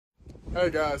Hey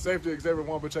guys, safety Xavier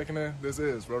Nwankpa checking in. This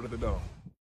is Road to the Dome.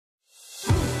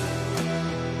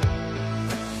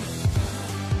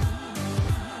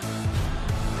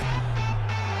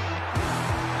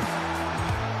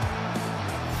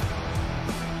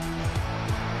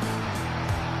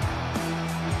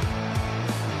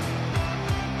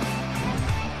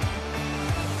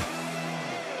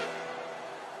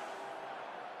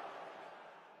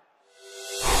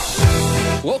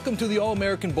 Welcome to the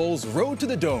All-American Bowl's Road to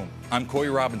the Dome. I'm Corey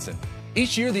Robinson.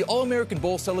 Each year, the All-American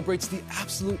Bowl celebrates the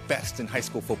absolute best in high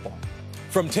school football.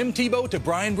 From Tim Tebow to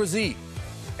Brian Brzee,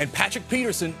 and Patrick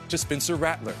Peterson to Spencer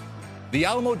Rattler. The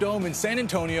Alamo Dome in San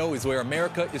Antonio is where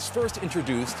America is first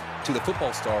introduced to the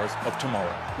football stars of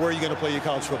tomorrow. Where are you going to play your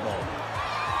college football?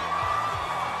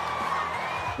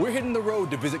 We're hitting the road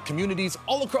to visit communities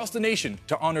all across the nation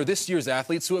to honor this year's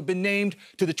athletes who have been named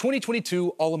to the 2022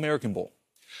 All-American Bowl.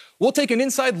 We'll take an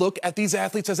inside look at these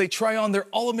athletes as they try on their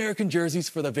All-American jerseys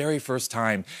for the very first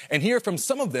time and hear from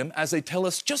some of them as they tell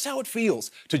us just how it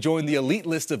feels to join the elite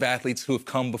list of athletes who have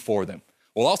come before them.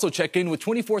 We'll also check in with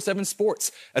 24/7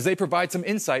 Sports as they provide some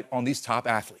insight on these top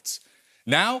athletes.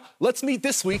 Now, let's meet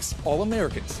this week's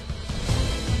All-Americans.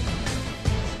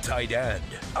 Tight end,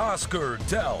 Oscar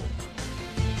Delp.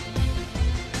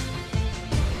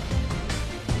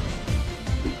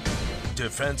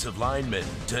 Defensive lineman,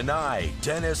 Dani,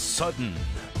 Dennis-Sutton.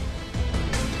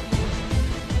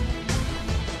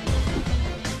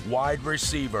 Wide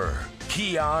receiver,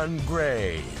 Kyion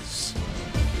Grays.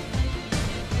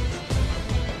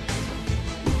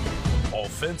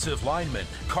 Offensive lineman,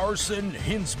 Carson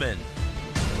Hinzman.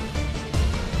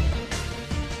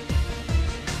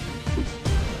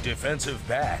 Defensive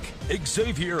back,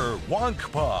 Xavier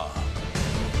Nwankpa.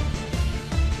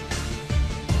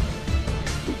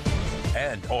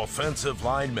 And offensive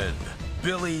lineman,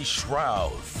 Billy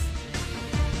Schrauth.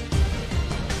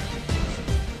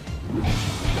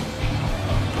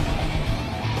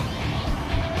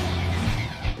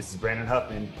 This is Brandon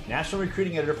Huffman, National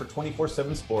Recruiting Editor for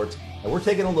 24/7 Sports, and we're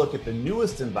taking a look at the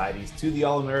newest invitees to the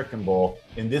All-American Bowl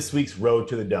in this week's Road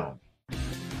to the Dome.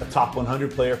 A top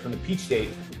 100 player from the Peach State,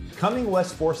 coming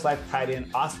West Forsyth tight end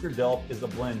Oscar Delp is a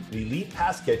blend of elite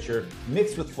pass catcher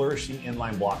mixed with flourishing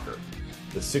inline blocker.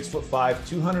 The 6'5",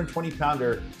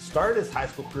 220-pounder started his high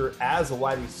school career as a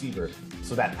wide receiver,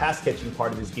 so that pass-catching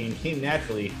part of his game came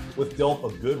naturally with Delp,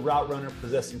 a good route runner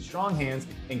possessing strong hands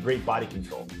and great body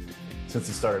control. Since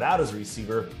he started out as a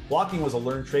receiver, blocking was a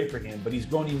learned trait for him, but he's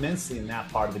grown immensely in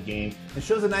that part of the game and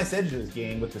shows a nice edge to his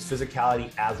game with his physicality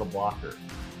as a blocker.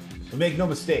 But make no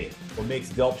mistake, what makes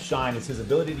Delp shine is his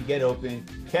ability to get open,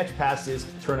 catch passes,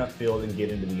 turn upfield, and get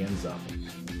into the end zone.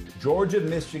 Georgia,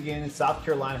 Michigan, and South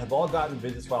Carolina have all gotten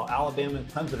visits while Alabama and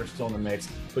Clemson are still in the mix,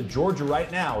 but Georgia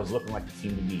right now is looking like the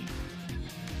team to beat.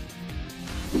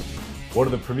 One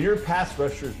of the premier pass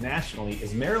rushers nationally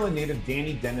is Maryland native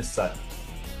Dani Dennis-Sutton.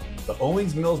 The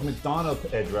Owings Mills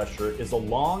McDonogh edge rusher is a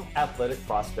long, athletic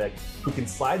prospect who can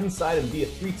slide inside and be a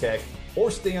 3-tech or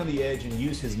stay on the edge and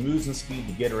use his moves and speed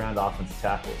to get around offensive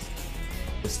tackles.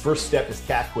 His first step is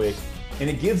cat quick, and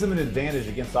it gives him an advantage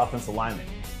against offensive linemen.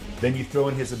 Then you throw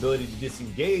in his ability to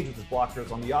disengage with his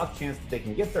blockers on the off chance that they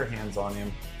can get their hands on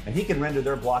him, and he can render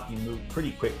their blocking move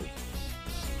pretty quickly.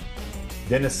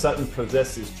 Dennis-Sutton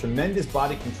possesses tremendous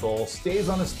body control, stays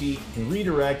on his feet, can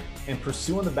redirect, and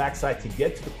pursue on the backside to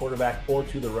get to the quarterback or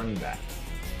to the running back.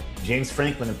 James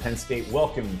Franklin of Penn State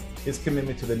welcomed his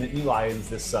commitment to the Nittany Lions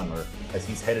this summer as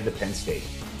he's headed to Penn State.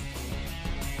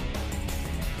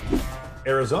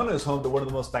 Arizona is home to one of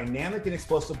the most dynamic and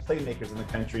explosive playmakers in the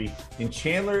country in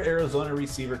Chandler, Arizona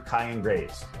receiver Kyion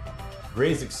Grays.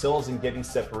 Grays excels in getting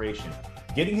separation,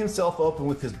 getting himself open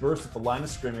with his burst at the line of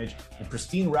scrimmage and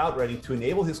pristine route running to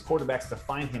enable his quarterbacks to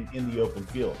find him in the open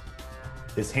field.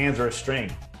 His hands are a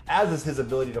strength, as is his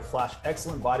ability to flash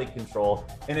excellent body control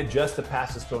and adjust to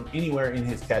passes thrown anywhere in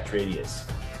his catch radius.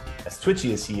 As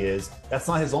twitchy as he is, that's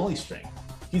not his only strength.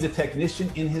 He's a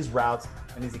technician in his routes,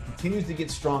 and as he continues to get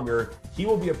stronger, he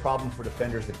will be a problem for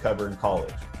defenders to cover in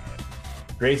college.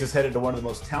 Grays is headed to one of the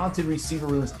most talented receiver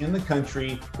rooms in the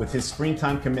country with his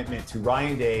springtime commitment to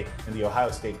Ryan Day and the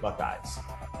Ohio State Buckeyes.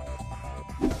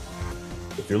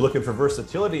 If you're looking for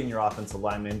versatility in your offensive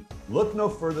lineman, look no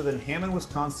further than Hammond,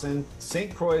 Wisconsin,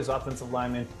 St. Croix offensive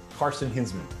lineman Carson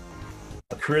Hinzman.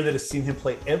 A career that has seen him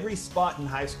play every spot in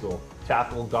high school,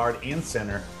 tackle, guard, and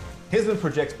center, Hinzman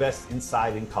projects best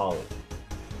inside in college.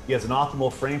 He has an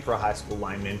optimal frame for a high school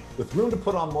lineman with room to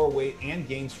put on more weight and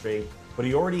gain strength, but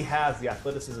he already has the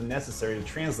athleticism necessary to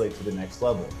translate to the next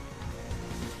level.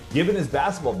 Given his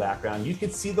basketball background, you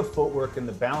can see the footwork and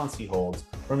the balance he holds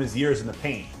from his years in the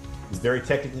paint. He's very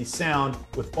technically sound,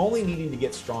 with only needing to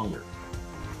get stronger.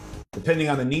 Depending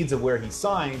on the needs of where he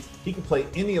signs, he can play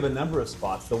any of a number of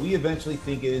spots, though we eventually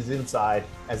think it is inside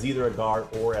as either a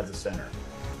guard or as a center.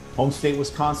 Home state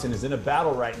Wisconsin is in a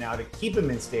battle right now to keep him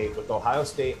in state, with Ohio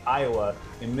State, Iowa,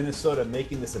 and Minnesota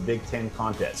making this a Big Ten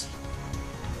contest.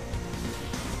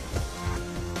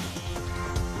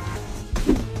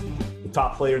 The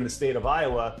top player in the state of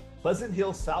Iowa, Pleasant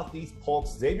Hill Southeast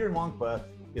Polk's Xavier Nwankpa,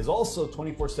 is also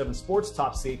 24/7 Sports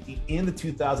top safety in the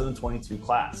 2022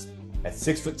 class. At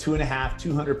 6'2½",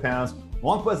 200 pounds,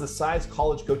 Nwankpa is the size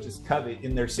college coaches covet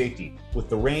in their safety, with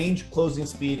the range, closing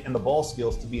speed, and the ball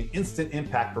skills to be an instant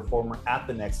impact performer at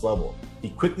the next level. He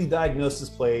quickly diagnoses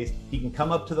plays, he can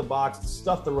come up to the box to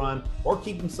stuff the run, or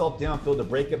keep himself downfield to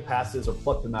break up passes or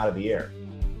pluck them out of the air.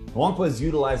 Nwankpa is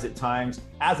utilized at times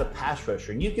as a pass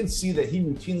rusher, and you can see that he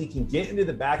routinely can get into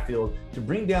the backfield to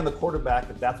bring down the quarterback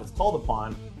if that's what's called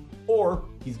upon, or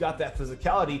he's got that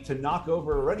physicality to knock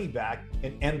over a running back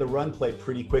and end the run play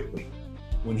pretty quickly.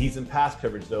 When he's in pass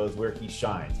coverage, though, is where he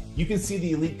shines. You can see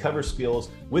the elite cover skills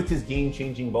with his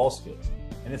game-changing ball skills.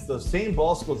 And it's those same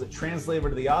ball skills that translate over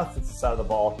to the offensive side of the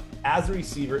ball as a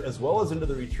receiver, as well as into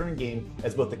the return game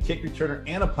as both a kick returner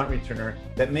and a punt returner,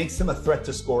 that makes him a threat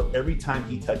to score every time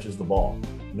he touches the ball.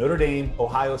 Notre Dame,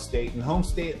 Ohio State, and home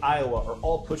state Iowa are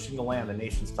all pushing to land the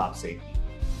nation's top safety.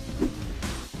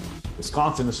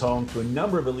 Wisconsin is home to a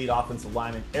number of elite offensive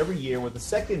linemen every year, with the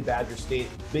second Badger State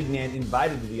big man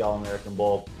invited to the All-American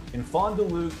Bowl, and Fond du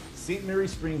Lac, St. Mary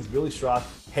Springs Billy Schrauth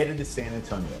headed to San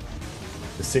Antonio.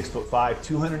 The 6'5",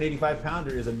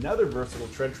 285-pounder is another versatile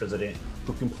trench resident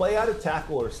who can play out of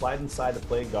tackle or slide inside to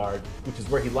play guard, which is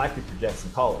where he likely projects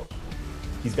in college.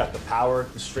 He's got the power,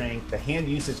 the strength, the hand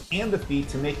usage, and the feet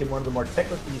to make him one of the more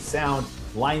technically sound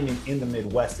linemen in the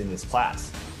Midwest in this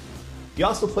class. He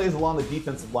also plays along the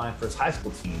defensive line for his high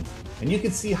school team, and you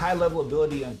can see high-level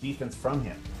ability on defense from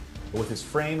him. But with his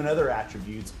frame and other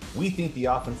attributes, we think the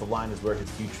offensive line is where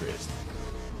his future is.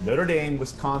 Notre Dame,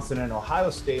 Wisconsin, and Ohio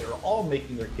State are all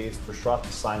making their case for Schrauth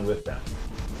to sign with them.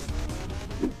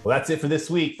 Well, that's it for this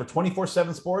week. For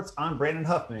 24/7 Sports, I'm Brandon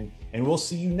Huffman, and we'll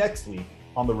see you next week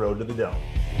on the Road to the Dome.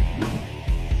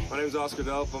 My name is Oscar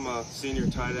Delp. I'm a senior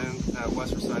tight end at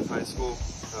West Forsyth High School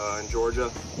in Georgia.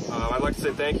 I'd like to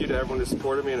say thank you to everyone who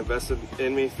supported me and invested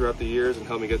in me throughout the years and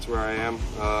helped me get to where I am.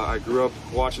 I grew up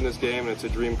watching this game, and it's a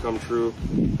dream come true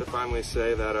to finally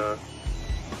say that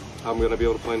I'm going to be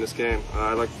able to play in this game.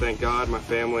 I'd like to thank God, my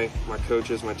family, my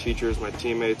coaches, my teachers, my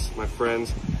teammates, my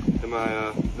friends, and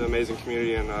the amazing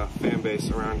community and fan base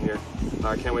around here.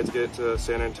 I can't wait to get to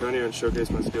San Antonio and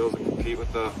showcase my skills and compete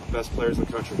with the best players in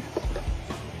the country.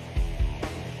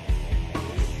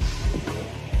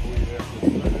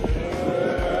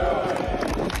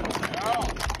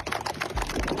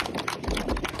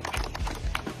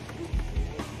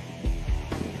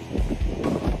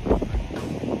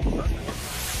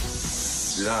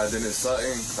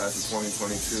 Dennis-Sutton, class of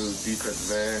 2022,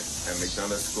 defensive end at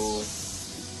McDonogh School.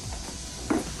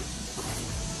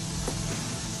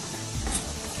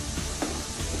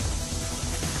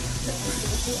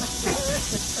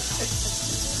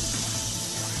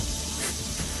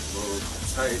 A little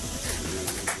tight.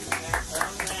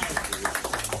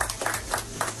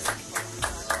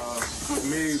 For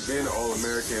me, being an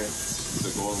All-American is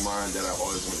a goal of mine that I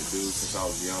always wanted to do since I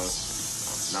was young.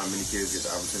 Not many kids get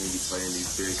the opportunity to play in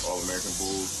these big All-American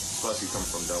Bowls, especially coming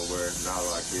from Delaware. Not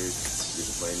a lot of kids get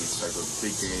to play in these type of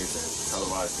big games and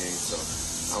televised games. So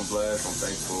I'm blessed, I'm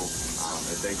thankful,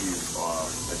 and thank you,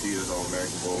 Adidas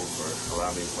All-American Bowl, for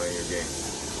allowing me to play in your game.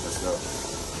 Let's go.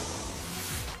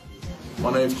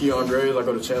 My name's Kyion. I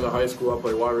go to Chandler High School. I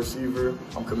play wide receiver.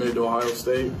 I'm committed to Ohio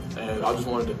State, and I just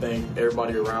wanted to thank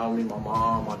everybody around me, my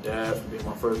mom, my dad for being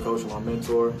my first coach and my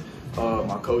mentor,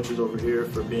 my coaches over here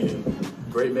for being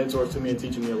great mentors to me and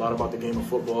teaching me a lot about the game of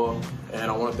football. And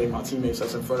I want to thank my teammates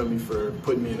that's in front of me for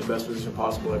putting me in the best position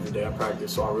possible every day I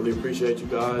practice. So I really appreciate you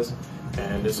guys,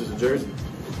 and this is a jersey.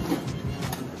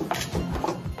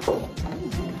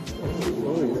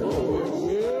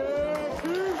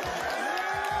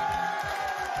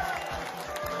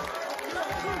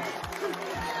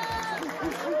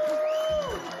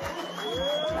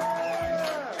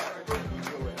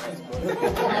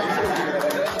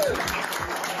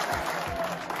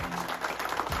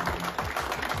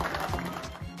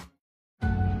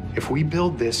 If we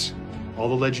build this, all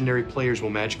the legendary players will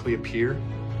magically appear,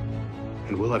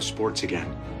 and we'll have sports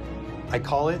again. I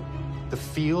call it the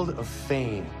Field of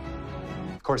Fame.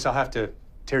 Of course, I'll have to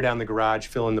tear down the garage,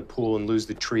 fill in the pool, and lose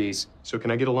the trees. So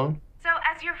can I get a loan? So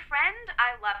as your friend,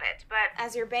 I love it, but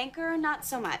as your banker, not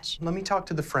so much. Let me talk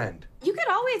to the friend. You could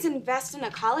always invest in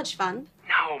a college fund.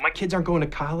 No, No, my kids aren't going to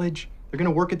college. They're going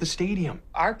to work at the stadium.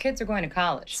 Our kids are going to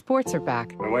college. Sports are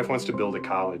back. My wife wants to build a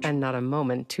college. And not a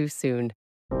moment too soon.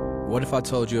 What if I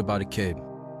told you about a kid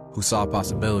who saw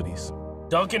possibilities?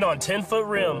 Dunking on 10-foot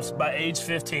rims by age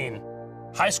 15.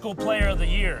 High school player of the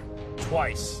year,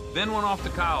 twice. Then went off to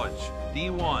college,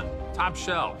 D1, top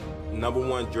shelf.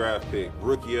 #1 draft pick,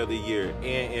 rookie of the year,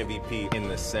 and MVP in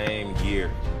the same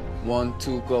year. Won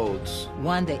 2 golds.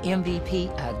 Won the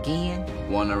MVP again.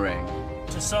 Won a ring.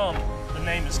 To some, the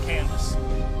name is Candace.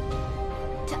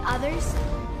 To others,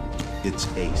 it's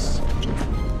Ace.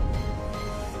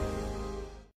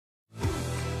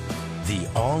 The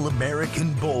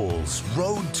All-American Bowl's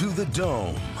Road to the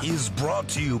Dome is brought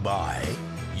to you by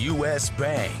U.S.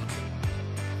 Bank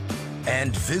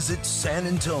and Visit San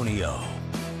Antonio.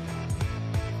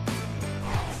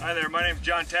 Hi there, my name is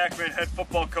John Tackman, head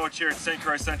football coach here at St.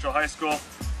 Croix Central High School.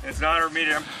 And it's an honor for me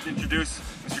to introduce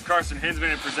Mr. Carson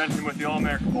Hinzman and present him with the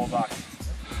All-American Bowl box.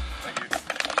 Thank you.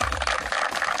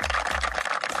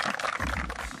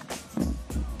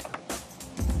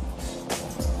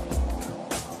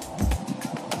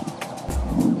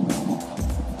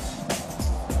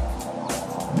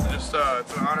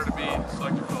 It's an honor to be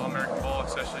selected for the All-American Bowl,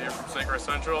 especially here from St. Croix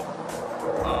Central.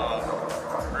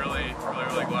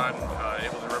 Really glad and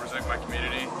able to represent my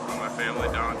community and my family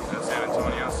down in San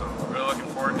Antonio. So really looking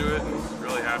forward to it and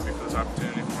really happy for this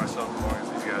opportunity for myself as long as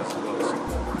these guys as well.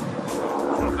 So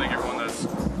I want to thank everyone that's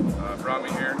brought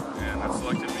me here and that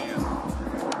selected me.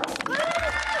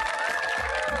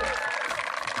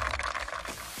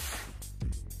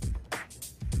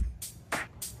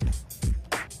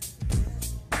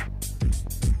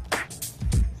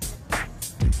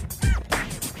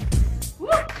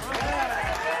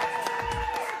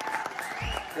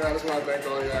 I just want to thank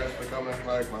all you guys for coming,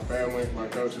 like my family, my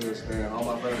coaches, and all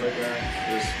my friends right there.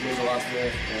 This means a lot to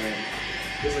me, and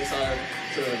just excited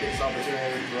to get this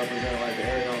opportunity to represent like the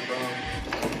area I'm from,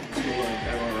 school, and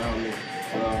everyone around me.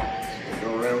 So, go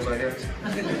Rams, I guess.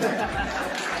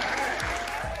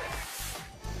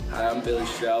 Hi, I'm Billy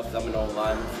Schrauth. I'm an old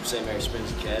lineman from St. Mary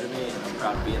Springs Academy, and I'm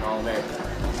proud to be an All-American.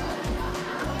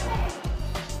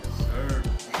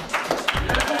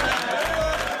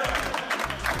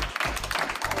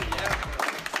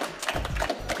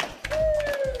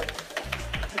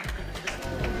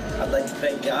 I'd like to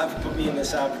thank God for putting me in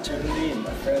this opportunity and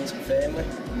my friends and family.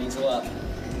 It means a lot.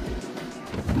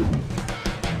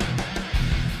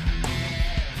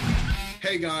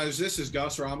 Hey guys, this is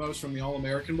Gus Ramos from the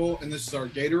All-American Bowl, and this is our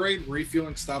Gatorade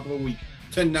Refueling Stop of the Week.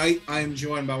 Tonight, I am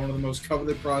joined by one of the most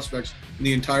coveted prospects in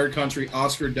the entire country,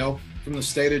 Oscar Delp from the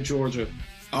state of Georgia.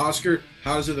 Oscar,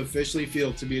 how does it officially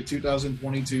feel to be a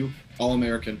 2022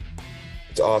 All-American?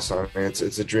 It's awesome. I mean, it's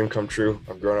a dream come true.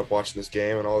 I've grown up watching this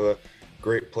game and all the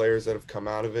great players that have come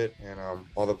out of it, and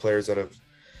all the players that have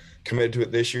committed to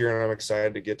it this year, and I'm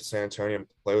excited to get to San Antonio and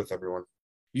play with everyone.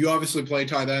 You obviously play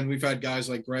tight end. We've had guys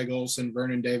like Greg Olson,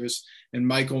 Vernon Davis, and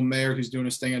Michael Mayer, who's doing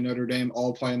his thing at Notre Dame,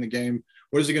 all playing the game.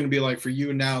 What is it going to be like for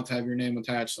you now to have your name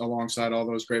attached alongside all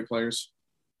those great players?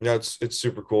 Yeah, it's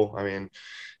super cool. I mean,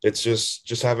 it's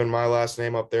just having my last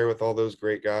name up there with all those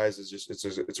great guys is just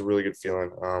it's a really good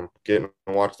feeling. Getting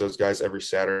to watch those guys every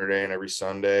Saturday and every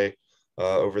Sunday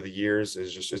over the years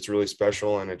is it's really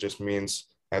special, and it just means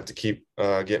I have to keep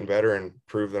getting better and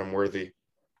prove that I'm worthy.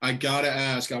 I got to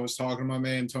ask, I was talking to my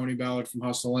man, Tony Ballard from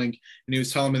Hustle Inc., and he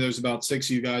was telling me there's about 6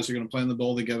 of you guys who are going to play in the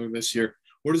bowl together this year.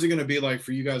 What is it going to be like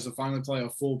for you guys to finally play a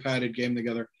full padded game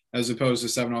together as opposed to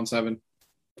 7-on-7?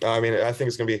 I mean, I think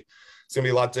it's going to be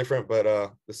a lot different,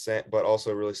 but the same, but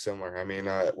also really similar. I mean,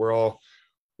 we're all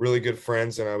really good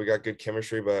friends, and we got good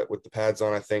chemistry, but with the pads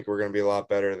on, I think we're going to be a lot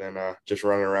better than just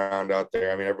running around out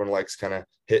there. I mean, everyone likes kind of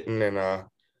hitting and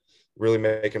really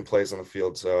making plays on the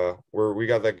field. So we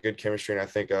got that good chemistry, and I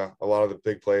think a lot of the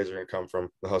big plays are going to come from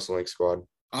the Hustle Inc. squad.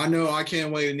 I know I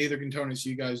can't wait, and neither can Tony, so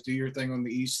you guys do your thing on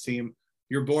the East team.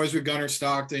 Your boys with Gunnar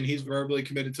Stockton, he's verbally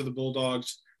committed to the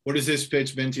Bulldogs. What has his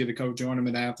pitch been to you to go join him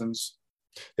in Athens?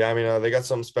 Yeah, I mean, they got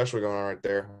something special going on right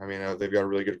there. I mean, they've got a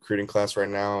really good recruiting class right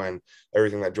now, and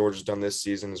everything that Georgia's done this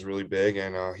season is really big,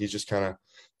 and he's just kind of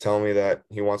telling me that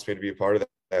he wants me to be a part of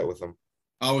that with him.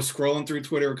 I was scrolling through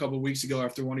Twitter a couple of weeks ago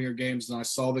after one of your games, and I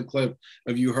saw the clip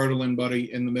of you hurdling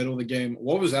Buddy in the middle of the game.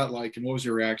 What was that like, and what was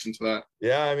your reaction to that?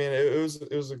 Yeah, I mean, it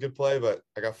was a good play, but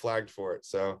I got flagged for it.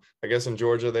 So I guess in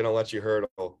Georgia they don't let you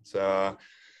hurdle. So,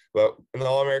 but in the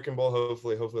All-American Bowl,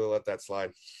 hopefully they'll let that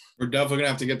slide. We're definitely gonna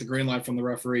have to get the green light from the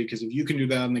referee, because if you can do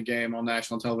that in the game on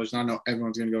national television, I know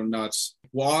everyone's gonna go nuts.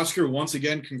 Well, Oscar, once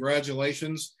again,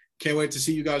 congratulations. Can't wait to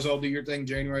see you guys all do your thing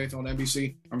January 8th on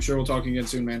NBC. I'm sure we'll talk again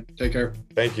soon, man. Take care.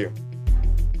 Thank you.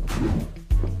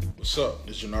 What's up?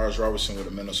 This is Janaris Robertson with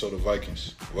the Minnesota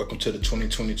Vikings. Welcome to the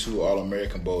 2022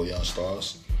 All-American Bowl, young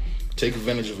stars. Take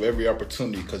advantage of every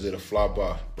opportunity because it'll fly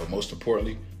by. But most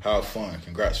importantly, have fun.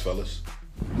 Congrats, fellas.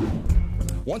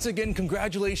 Once again,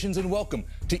 congratulations and welcome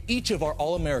to each of our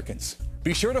All-Americans.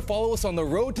 Be sure to follow us on the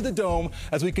road to the Dome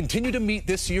as we continue to meet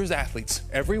this year's athletes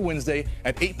every Wednesday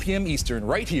at 8 p.m. Eastern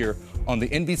right here on the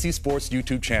NBC Sports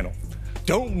YouTube channel.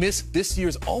 Don't miss this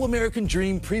year's All-American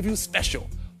Dream Preview Special,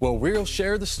 where we'll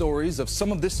share the stories of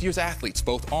some of this year's athletes,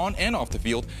 both on and off the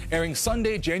field, airing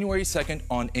Sunday, January 2nd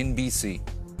on NBC.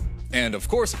 And of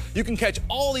course, you can catch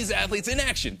all these athletes in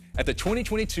action at the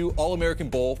 2022 All-American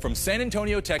Bowl from San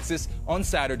Antonio, Texas on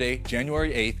Saturday,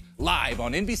 January 8th, live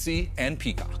on NBC and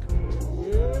Peacock.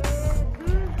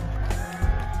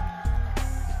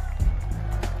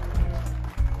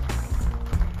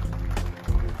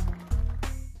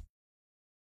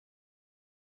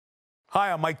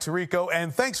 Hi, I'm Mike Tirico,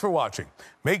 and thanks for watching.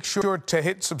 Make sure to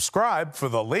hit subscribe for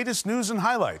the latest news and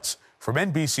highlights from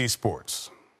NBC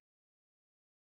Sports.